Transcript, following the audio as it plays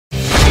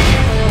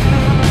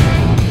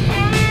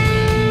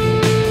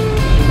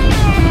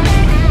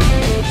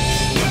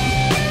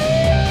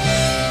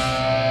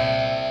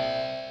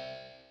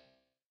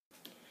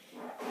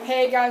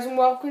guys, and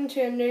welcome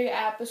to a new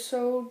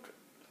episode.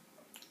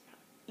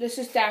 This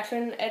is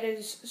Declan. It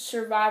is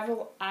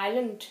Survival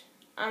Island.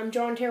 I'm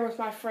joined here with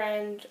my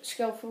friend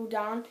Skillful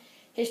Dan.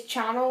 His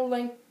channel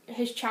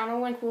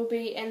link will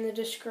be in the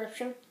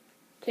description.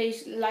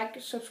 Please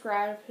like,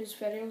 subscribe his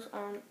videos,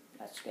 and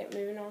let's get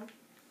moving on.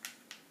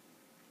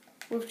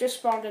 We've just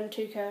spawned in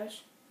 2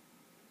 cows.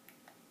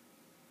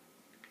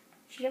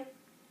 Shoot him?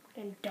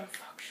 Them dumb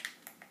fucks.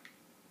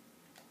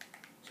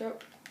 So,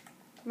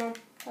 come on,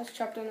 let's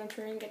chop down the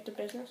tree and get to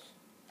business.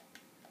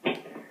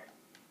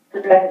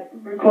 Right,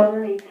 we're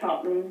calling these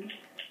saplings.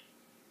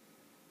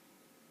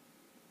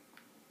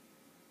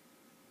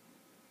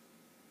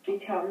 We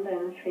chop them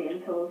down the tree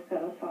until it's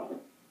got a sapling.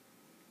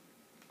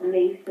 And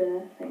leave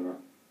the thing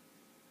up.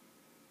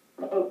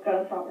 Oh,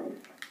 got a sapling.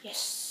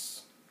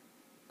 Yes.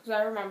 Because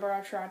I remember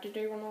I tried to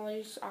do one of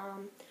these,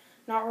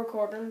 not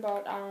recording,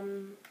 but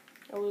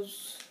it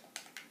was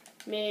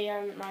me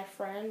and my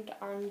friend,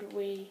 and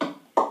we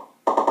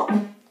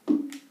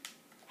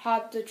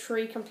had the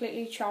tree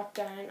completely chopped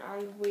down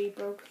and we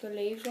broke the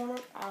leaves on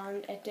it,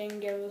 and it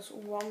didn't give us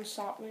one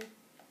sapling.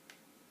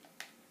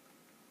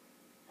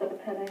 That's a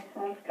pity.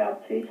 I've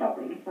got 2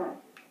 saplings now.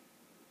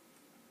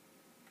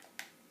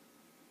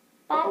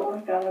 Oh,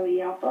 I've got a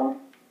wee apple.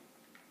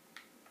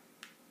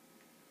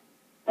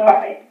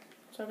 Alright.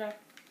 It's okay.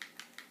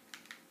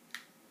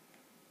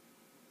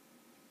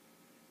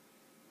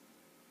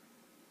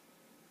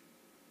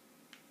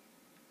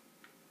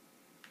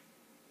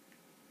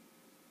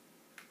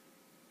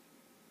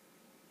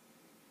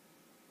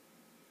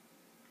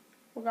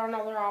 We got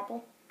another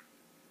apple.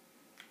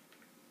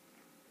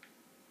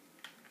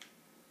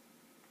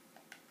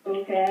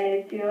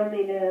 Okay, do you want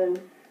me to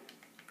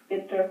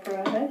get dirt for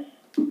a house?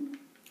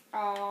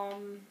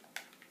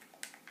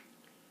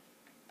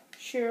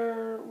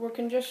 Sure, we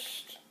can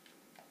just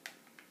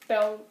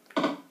build.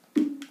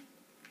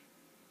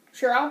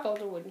 Sure, I'll build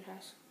a wooden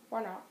house.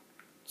 Why not?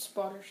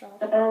 Spot yourself.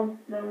 No.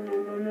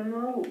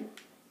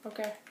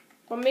 Okay.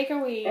 Well, make a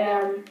wee.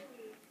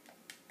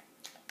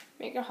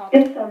 Make a hut.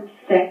 Get some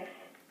sticks.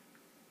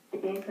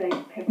 Make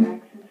like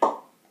pickaxes.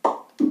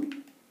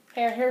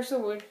 Here's the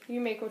wood.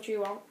 You make what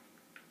you want.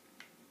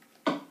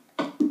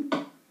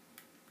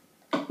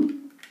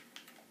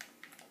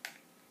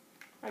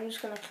 I'm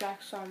just gonna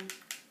collect some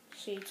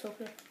seeds over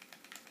here.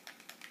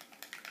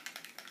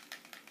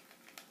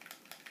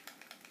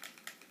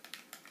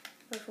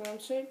 There's one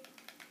seed.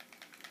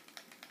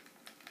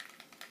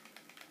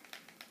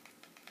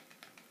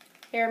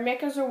 Here,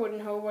 make us a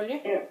wooden hoe, will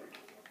you? Yeah.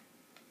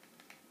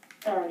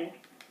 Sorry.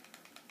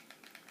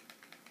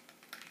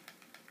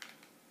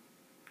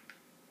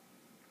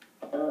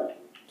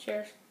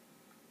 Cheers.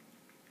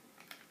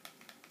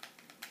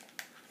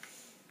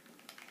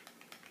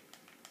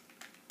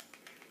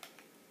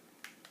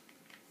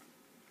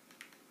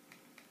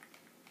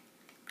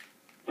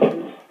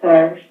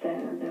 Thursday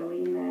and the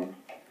wee man.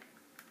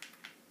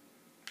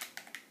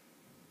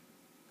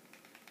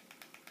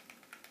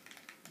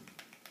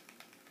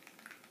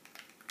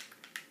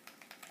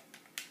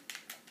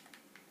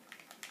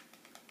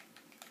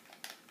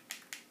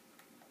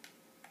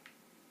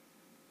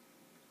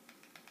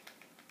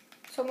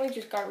 Something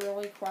just got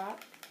really quiet.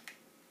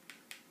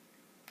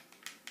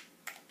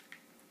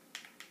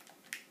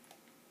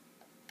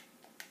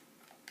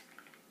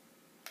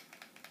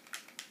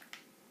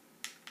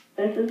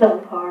 This is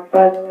on hard,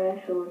 by the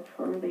way, so it's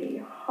going to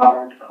be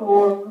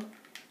hardcore.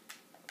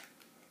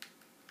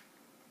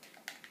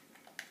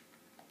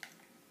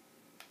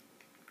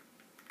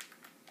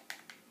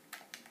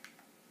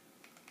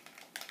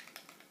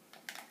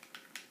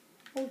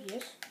 Oh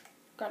yes,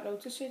 got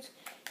loads of seeds.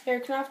 Here,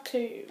 can I have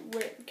 2?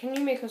 Wait, can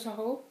you make us a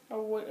hoe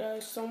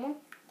or someone?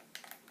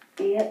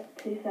 Yeah,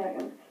 2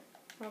 seconds.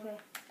 Okay.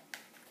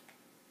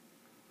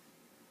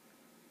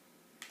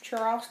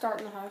 Sure, I'll start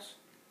in the house.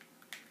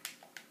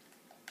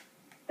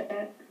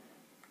 Okay.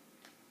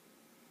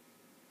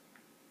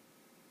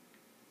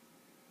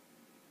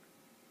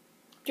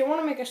 Do you want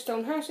to make a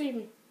stone house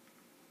even?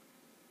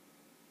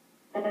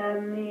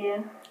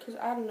 Yeah. Because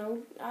I don't know,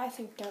 I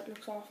think dirt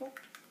looks awful.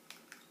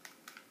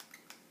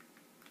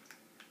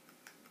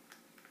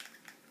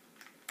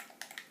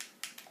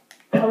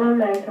 Come on,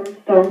 make some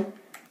stone.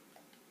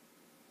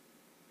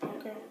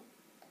 Okay.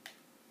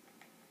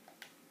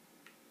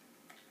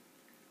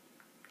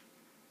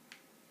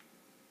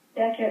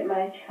 Check out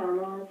my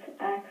channel,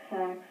 it's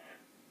XX.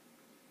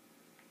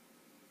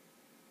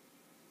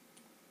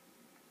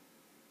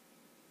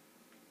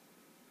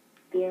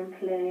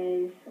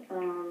 Gameplays,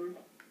 I'm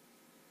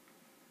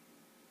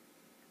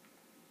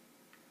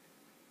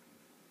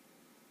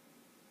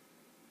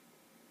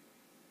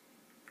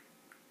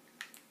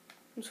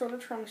sort of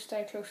trying to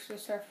stay close to the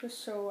surface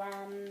so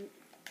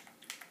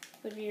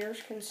the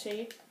viewers can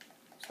see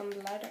some of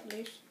the light at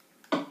least.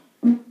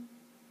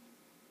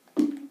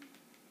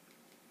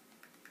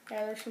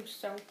 Yeah, there's some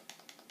stone.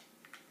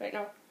 Wait,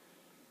 no.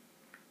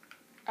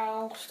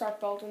 I'll start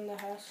building the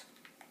house.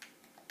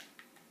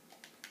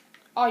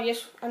 Oh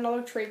yes,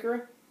 another tree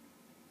grew.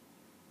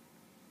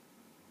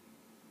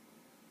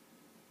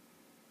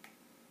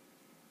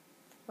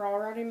 We're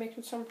already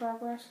making some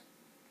progress.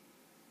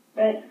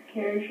 Right,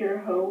 here's your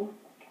hoe.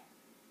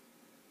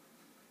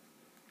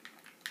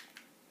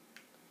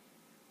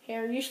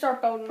 Here, you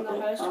start building the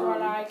house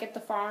while I get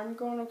the farm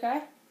going,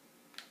 okay?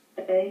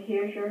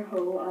 Here's your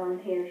hoe and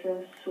here's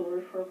a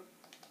sword for...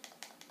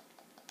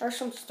 There's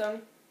some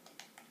stone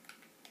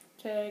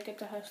to get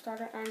the house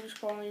started. I'm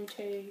just going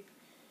to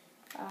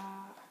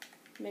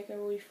make a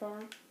wee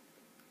farm.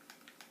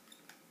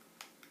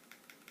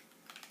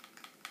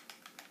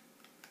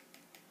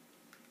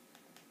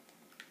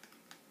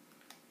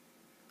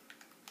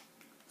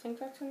 I think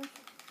that's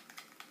enough.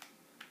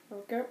 There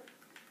we go.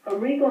 Are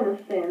we going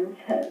to send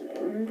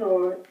Headland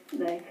or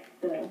like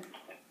the...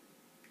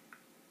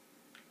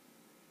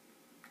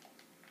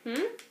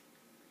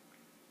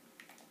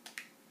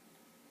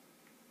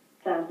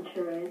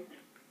 Sanctuary?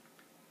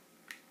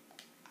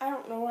 I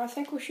don't know. I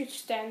think we should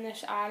stay in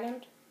this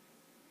island.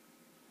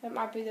 It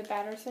might be the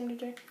better thing to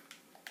do.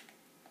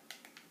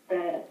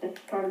 It's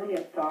starting to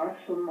get dark,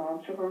 so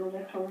mobs are going to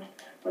be coming.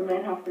 We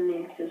might have to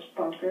make just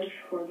bunkers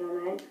for the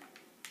night.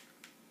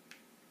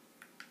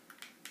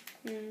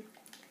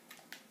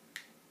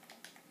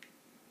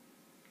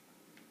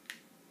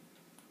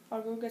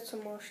 I'll go get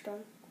some more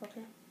stone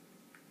quickly.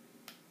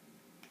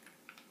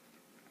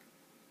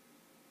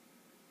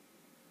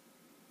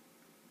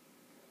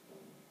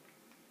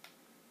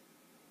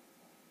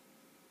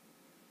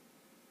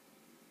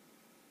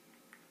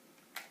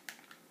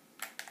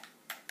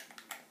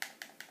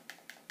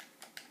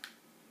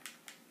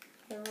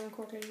 Run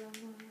quickly,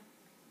 run.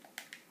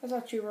 I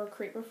thought you were a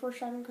creeper for a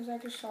second because I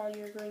just saw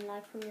your green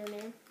light from your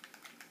name.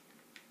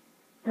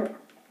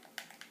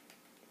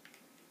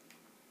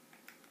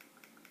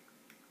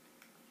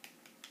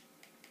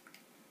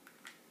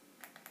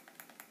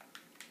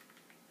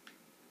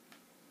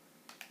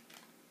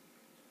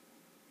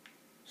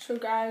 So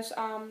guys,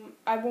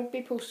 I won't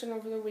be posting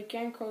over the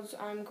weekend because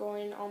I'm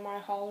going on my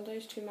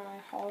holidays to my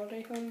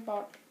holiday home,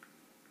 but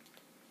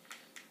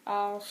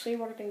I'll see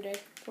what I can do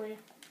for you.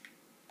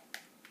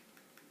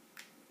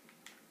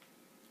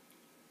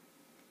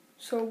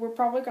 So we're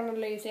probably going to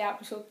leave the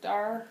episode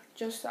there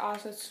just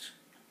as it's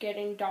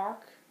getting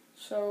dark.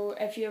 So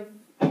if you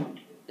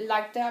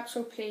liked the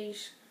episode,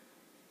 please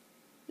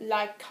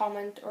like,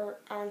 comment,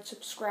 and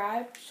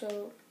subscribe.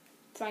 So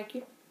thank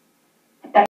you.